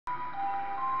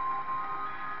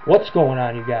What's going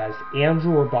on, you guys?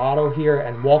 Andrew Roboto here,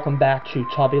 and welcome back to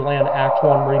Tubbyland Act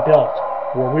 1 Rebuilt,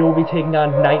 where we will be taking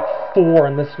on Night 4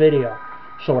 in this video.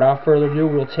 So without further ado,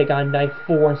 we'll take on Night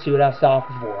 4 and see what has to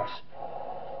offer for us.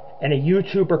 And a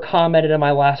YouTuber commented in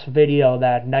my last video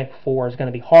that Night 4 is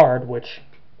going to be hard, which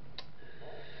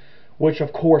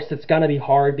of course it's going to be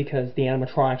hard because the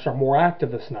animatronics are more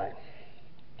active this night.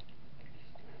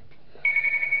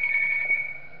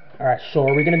 Alright, so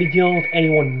are we going to be dealing with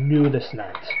anyone new this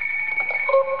night?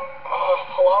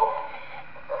 Hello?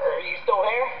 Are you still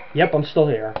there? Yep, I'm still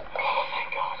here. Oh, thank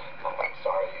God. I'm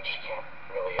sorry, you just can't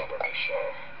really ever be sure.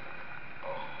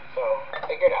 So,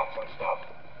 figured out some stuff.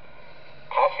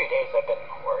 Past few days I've been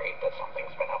worried that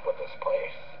something's been up with this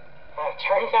place.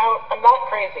 Turns out, I'm not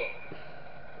crazy.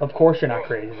 Of course you're not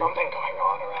crazy. There's something going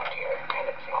on around here, and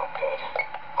it's not good.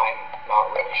 I'm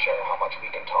not really sure how much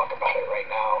we can talk about it right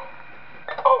now.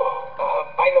 Oh,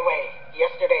 by the way,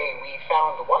 yesterday we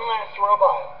found one last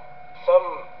robot.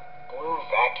 Some blue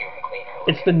vacuum cleaner.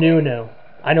 It's the Nunu.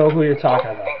 I know who you're talking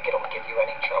about. I don't think it'll give you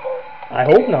any trouble. I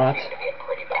hope not. It seems to be in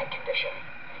pretty bad condition.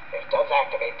 If it does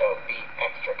activate, though, be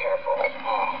extra careful.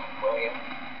 Will you?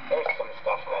 There's some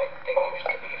stuff that they used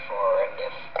to be for, and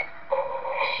if...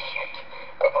 Shit.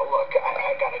 Look,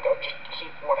 I gotta go. Just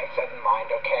keep what I said in mind,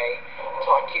 okay?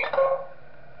 Talk to you.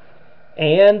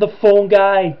 And the phone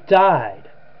guy died.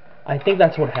 I think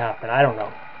that's what happened. I don't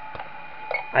know.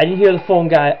 I didn't hear the phone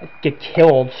guy get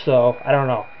killed, so I don't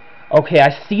know. Okay, I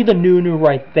see the Nunu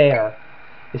right there.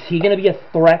 Is he going to be a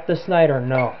threat this night or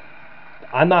no?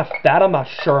 I'm not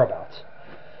sure about.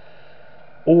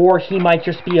 Or he might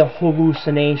just be a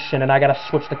hallucination and I gotta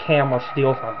switch the cameras to deal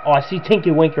with him. Oh, I see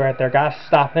Tinky Winky right there. Gotta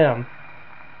stop him.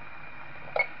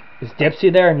 Is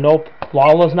Dipsy there? Nope.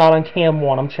 Lala's not on cam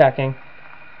 1. I'm checking.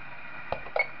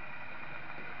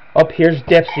 Up here's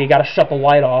Dipsy. Gotta shut the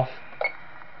light off.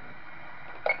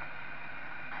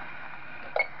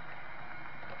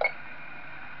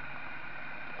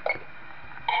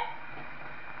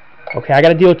 Okay, I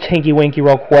gotta deal with Tinky Winky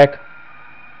real quick.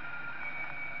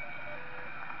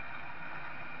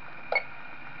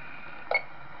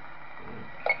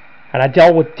 And I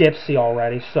dealt with Dipsy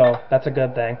already, so that's a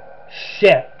good thing.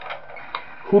 Shit.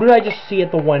 Who did I just see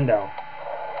at the window?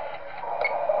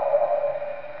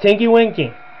 Tinky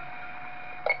Winky.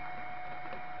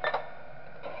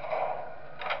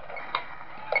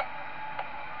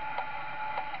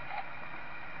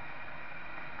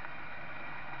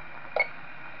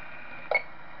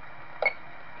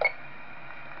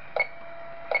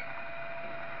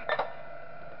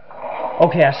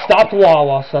 Okay, I stopped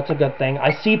Lala, so that's a good thing.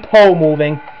 I see Poe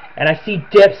moving, and I see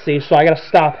Dipsy, so I gotta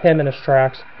stop him in his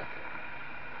tracks.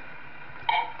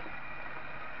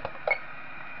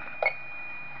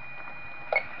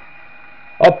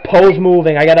 Oh, Poe's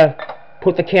moving. I gotta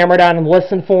put the camera down and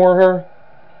listen for her.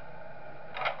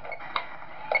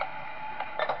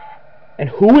 And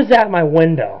who is at my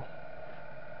window?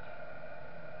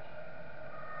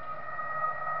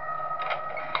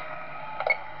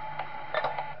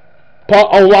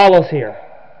 Oh, Lala's here.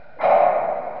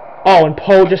 Oh, and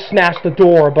Poe just smashed the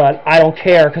door, but I don't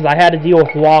care because I had to deal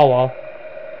with Lala.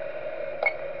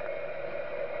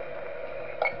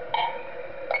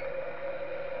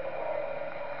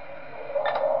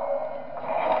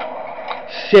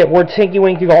 Shit, where'd Tinky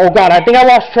Winky go? Oh God, I think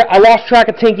I lost track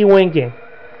of Tinky Winky.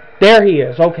 There he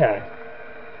is. Okay.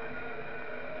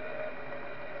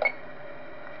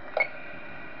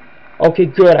 Okay,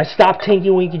 good. I stopped Tinky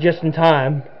Winky just in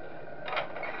time.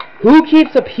 Who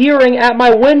keeps appearing at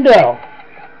my window?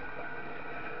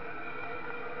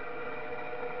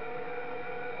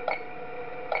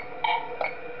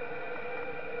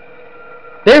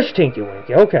 There's Tinky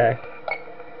Winky, okay.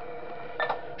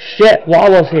 Shit,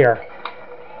 Lala's here.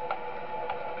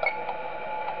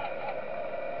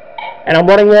 And I'm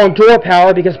running low on door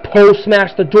power because Poe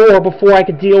smashed the door before I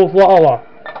could deal with Lala.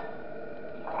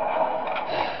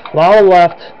 Lala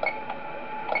left.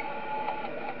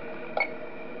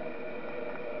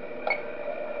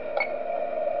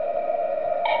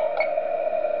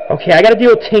 Okay, I gotta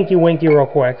deal with Tinky Winky real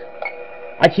quick.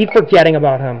 I keep forgetting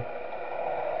about him.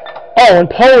 Oh, and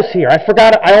Poe's here. I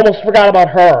almost forgot about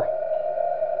her.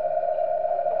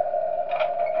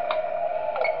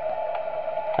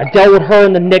 I dealt with her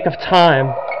in the nick of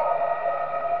time.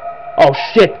 Oh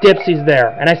shit, Dipsy's there.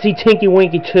 And I see Tinky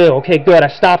Winky too. Okay, good. I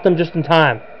stopped him just in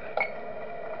time.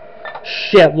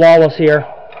 Shit, Lala's here.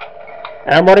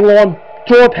 And I'm running low on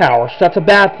door power, so that's a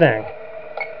bad thing.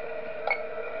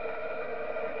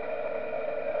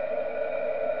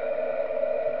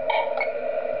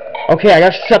 Okay, I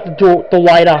gotta shut the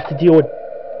light off to deal with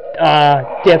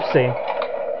Dipsy.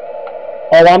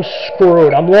 Oh, I'm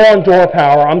screwed. I'm low on door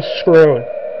power. I'm screwed.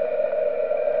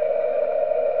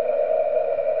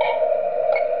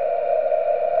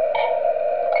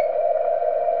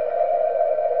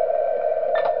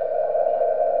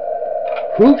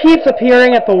 Who keeps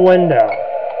appearing at the window?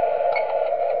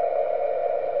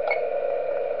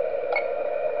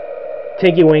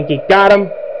 Tinky Winky. Got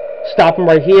him. Stop him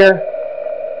right here.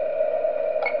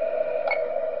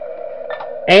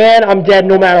 And I'm dead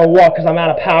no matter what because I'm out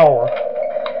of power.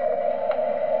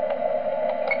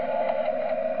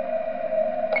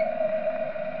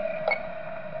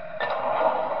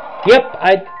 Yep,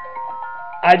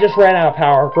 I just ran out of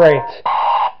power. Great.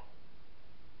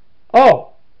 Oh.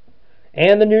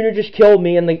 And the Nunu just killed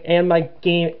me and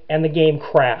the game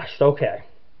crashed. Okay.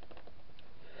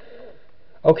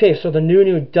 Okay, so the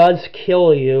Nunu does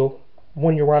kill you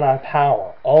when you run out of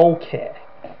power. Okay.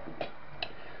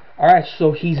 Alright,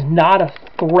 so he's not a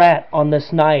threat on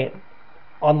this night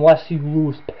unless you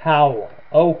lose power.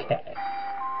 Okay.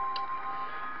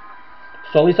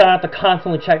 So at least I don't have to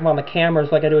constantly check him on the cameras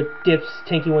like I do with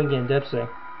Tinky Winky and Dipsy.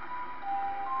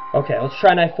 Okay, let's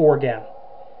try night 4 again.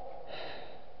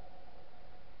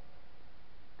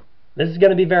 This is going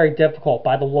to be very difficult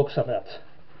by the looks of it.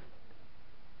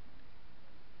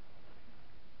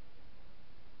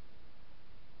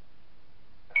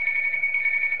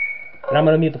 And I'm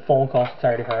going to mute the phone call since I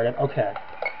already heard it. Okay.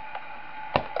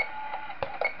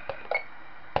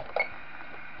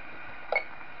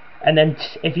 And then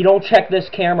if you don't check this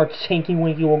camera, Tinky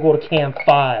Winky will go to cam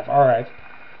 5. Alright.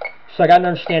 So I got an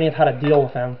understanding of how to deal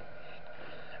with him.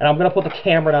 And I'm going to put the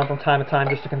camera down from time to time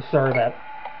just to conserve it.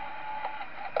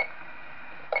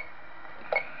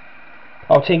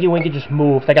 Oh, Tinky Winky just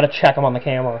moved. I gotta check him on the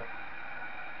camera.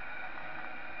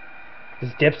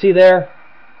 Is Dipsy there?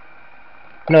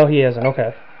 No, he isn't.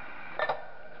 Okay.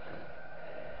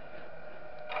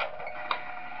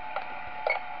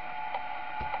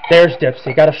 There's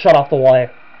Dipsy. Gotta shut off the light.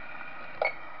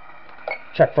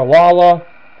 Check for Lala.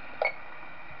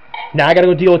 Now I gotta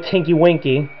go deal with Tinky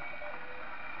Winky.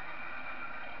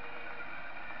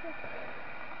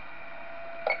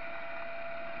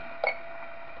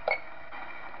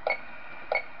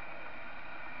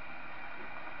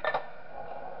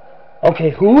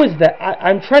 Okay, who is that?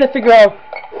 I'm trying to figure out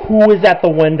who is at the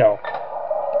window.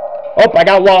 Oh, I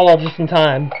got Lala just in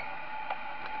time.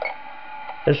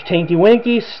 There's Tinky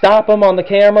Winky. Stop him on the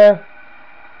camera.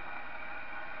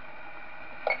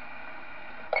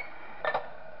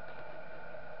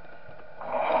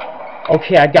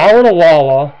 Okay, I got rid of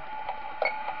Lala.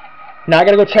 Now I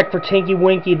gotta go check for Tinky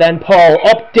Winky, then Poe.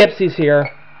 Oh, Dipsy's here.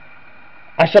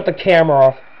 I shut the camera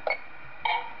off.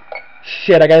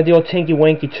 Shit, I gotta deal with Tinky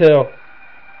Winky too.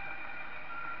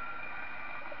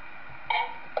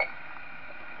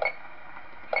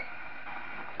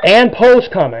 And Poe's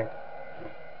coming.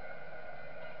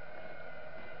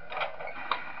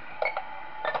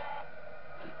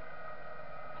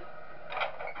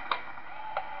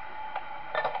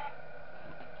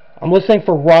 I'm listening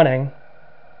for running.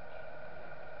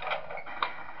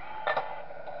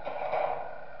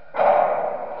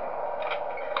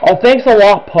 Oh, thanks a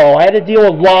lot, Poe. I had to deal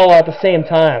with Lala at the same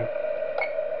time.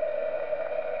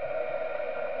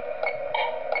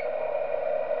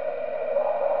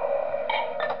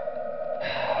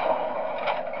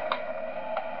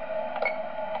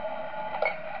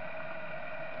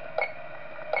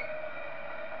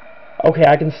 Okay,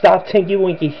 I can stop Tinky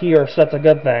Winky here, so that's a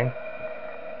good thing.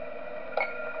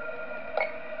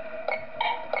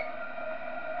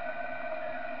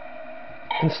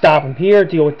 Can stop him here,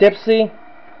 deal with Dipsy.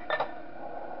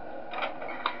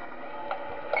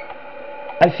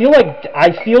 I feel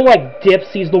like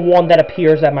Dipsy's the one that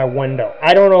appears at my window.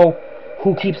 I don't know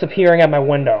who keeps appearing at my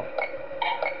window.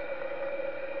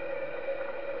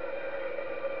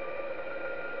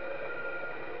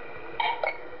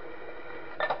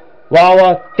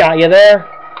 Lala, got you there.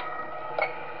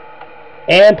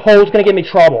 And Poe's gonna give me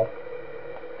trouble.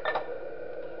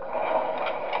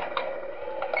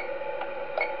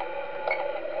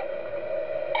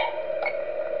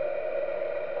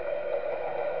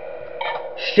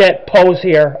 Shit, Poe's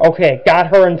here. Okay, got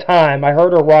her in time. I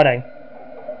heard her running.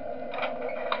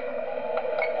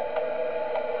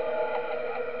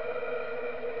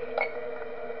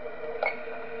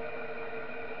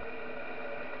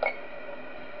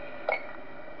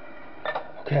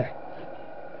 Okay.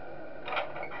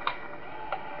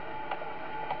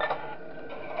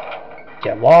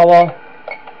 Get Lala.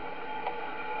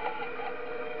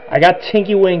 I got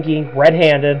Tinky Winky,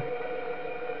 red-handed.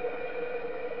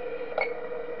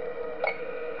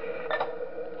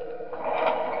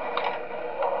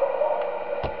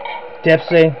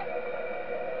 Dipsy.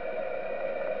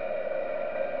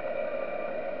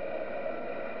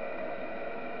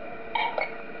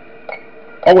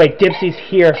 Oh wait, Dipsy's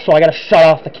here, so I gotta shut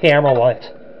off the camera light.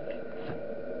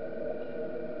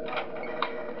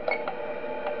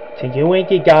 Tinky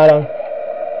Winky got him.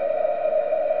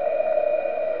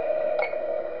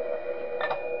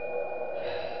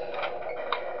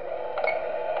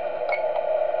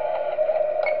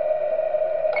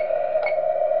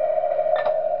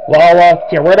 Well,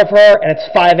 get rid of her, and it's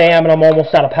 5 a.m. and I'm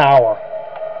almost out of power.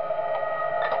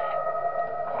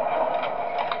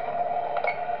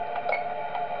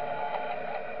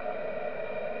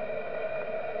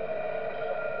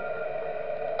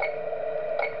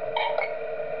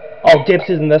 Oh,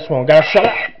 Dipsy's in this one. Gotta shut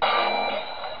up.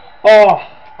 Oh,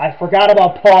 I forgot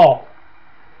about Paul.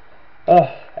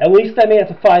 At least I made it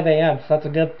to 5 a.m., so that's a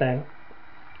good thing.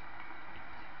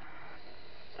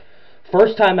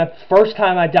 First time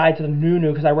I died to the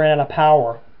Nunu because I ran out of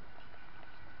power.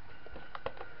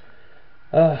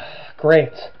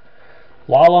 Great.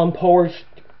 Lala and Poe are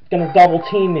gonna double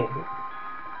team me.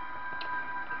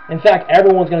 In fact,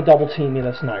 everyone's gonna double team me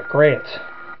this night. Great.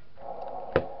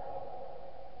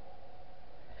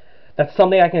 That's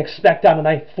something I can expect on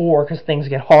night 4 because things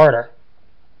get harder.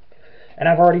 And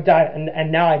I've already died,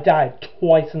 and now I died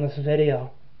twice in this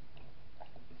video.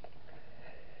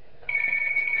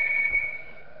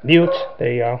 Mute.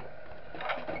 There you go.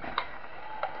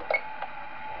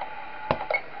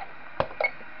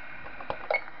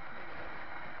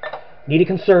 Need to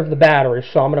conserve the battery,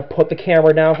 so I'm gonna put the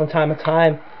camera down from time to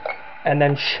time, and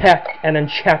then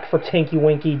check for Tinky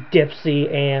Winky,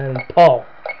 Dipsy, and Poe.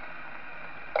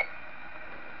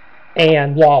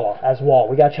 And Lala as well.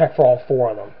 We gotta check for all 4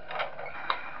 of them.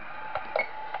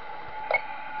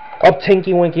 Oh,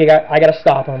 Tinky Winky, I gotta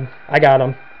stop him. I got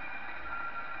him.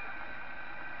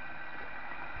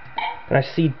 And I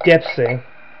see Dipsy.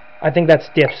 I think that's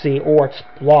Dipsy, or it's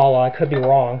Lala. I could be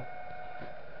wrong.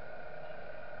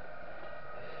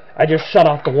 I just shut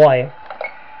off the light.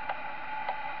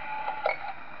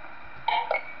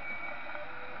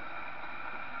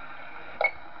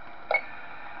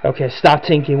 Okay, stop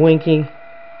Tinky Winky.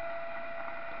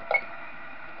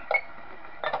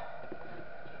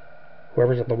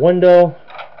 Whoever's at the window.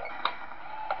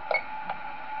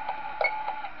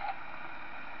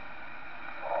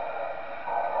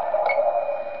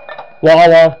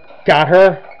 Lala, got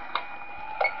her.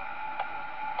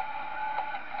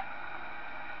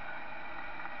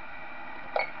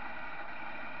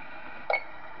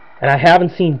 And I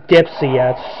haven't seen Dipsy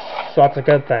yet, so that's a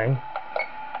good thing.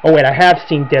 Oh wait, I have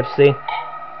seen Dipsy.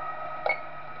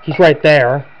 He's right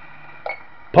there.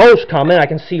 Poe's coming, I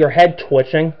can see your head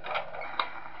twitching.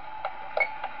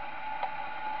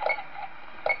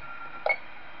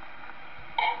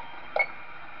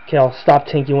 Okay, I'll stop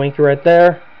Tinky Winky right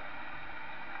there.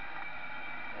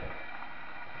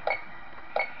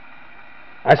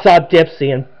 I saw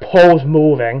Dipsy and Poe's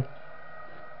moving.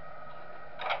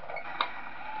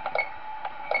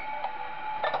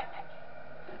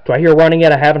 Do I hear running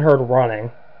yet? I haven't heard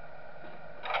running.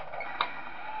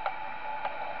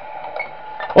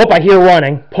 Oh, I hear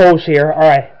running. Poe's here.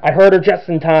 Alright, I heard her just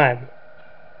in time.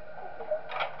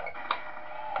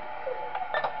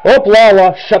 Oh,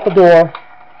 Lala, shut the door.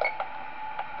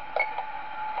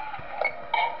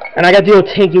 And I gotta deal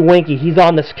with Tinky Winky. He's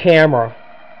on this camera.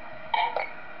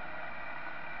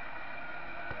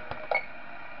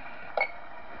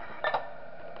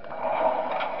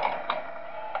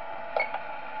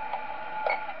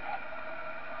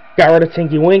 Got rid of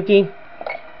Tinky Winky.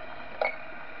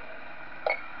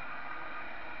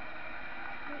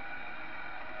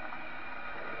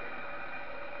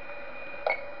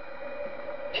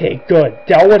 Okay, good.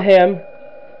 Dealt with him.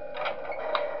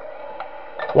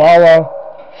 Lala,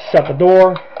 shut the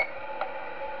door.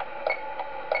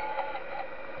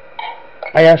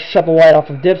 I gotta shut the light off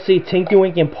of Dipsy. Tinky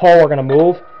Winky and Poe are gonna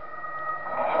move.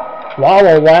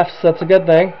 Lala left, so that's a good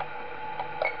thing.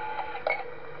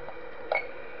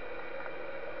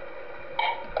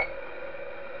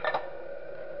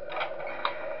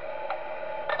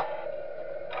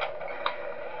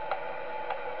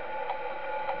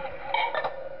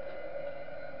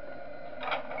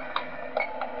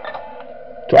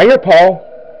 Do I hear Poe?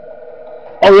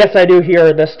 Oh yes, I do hear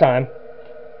her this time.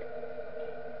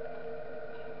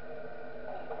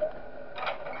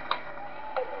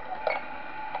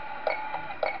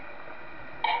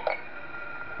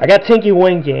 I got Tinky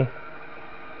Winky.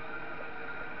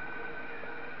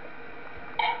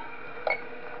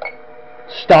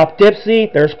 Stop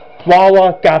Dipsy. There's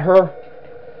Lala. Got her.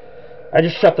 I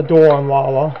just shut the door on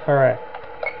Lala. Alright.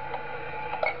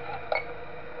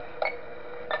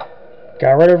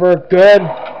 Got rid of her. Good.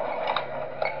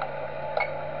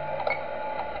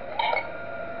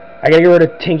 I gotta get rid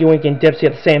of Tinky Winky and Dipsy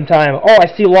at the same time. Oh, I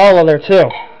see Lala there too.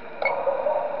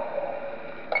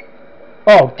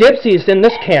 Oh, Dipsy's in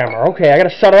this camera. Okay, I gotta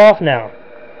shut it off now.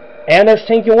 And there's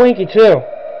Tinky Winky too.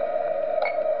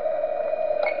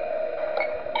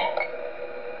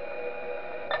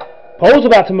 Poe's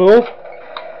about to move.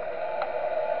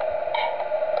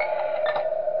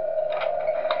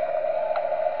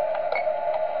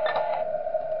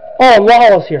 Oh,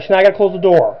 Lala's here, so now I gotta close the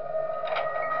door.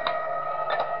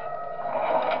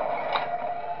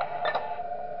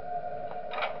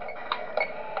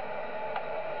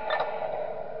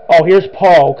 Oh, here's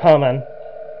Poe coming.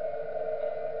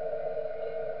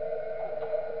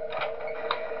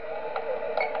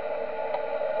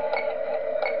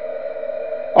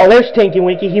 Oh, there's Tinky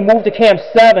Winky. He moved to Camp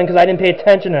 7 because I didn't pay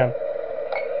attention to him.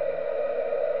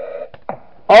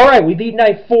 Alright, we beat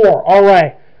Night 4.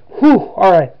 Alright. Whew.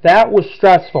 Alright, that was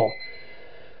stressful.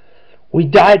 We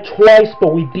died twice,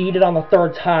 but we beat it on the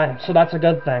third time, so that's a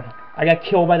good thing. I got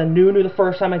killed by the Nunu the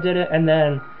first time I did it, and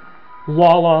then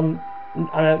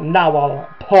not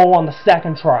Lala, Poe on the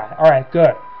second try. Alright,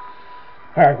 good.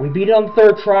 Alright, we beat it on the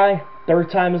third try. Third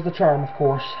time is the charm, of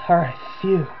course. Alright,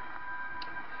 phew.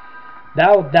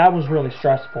 That was really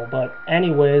stressful, but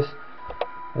anyways,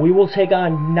 we will take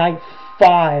on Night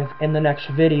 5 in the next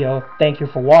video. Thank you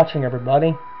for watching,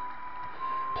 everybody.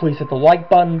 Please hit the like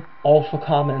button, also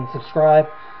comment and subscribe.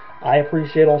 I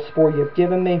appreciate all the support you have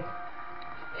given me.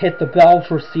 Hit the bell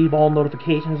to receive all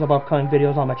notifications of upcoming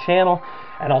videos on my channel,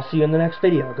 and I'll see you in the next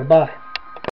video. Goodbye.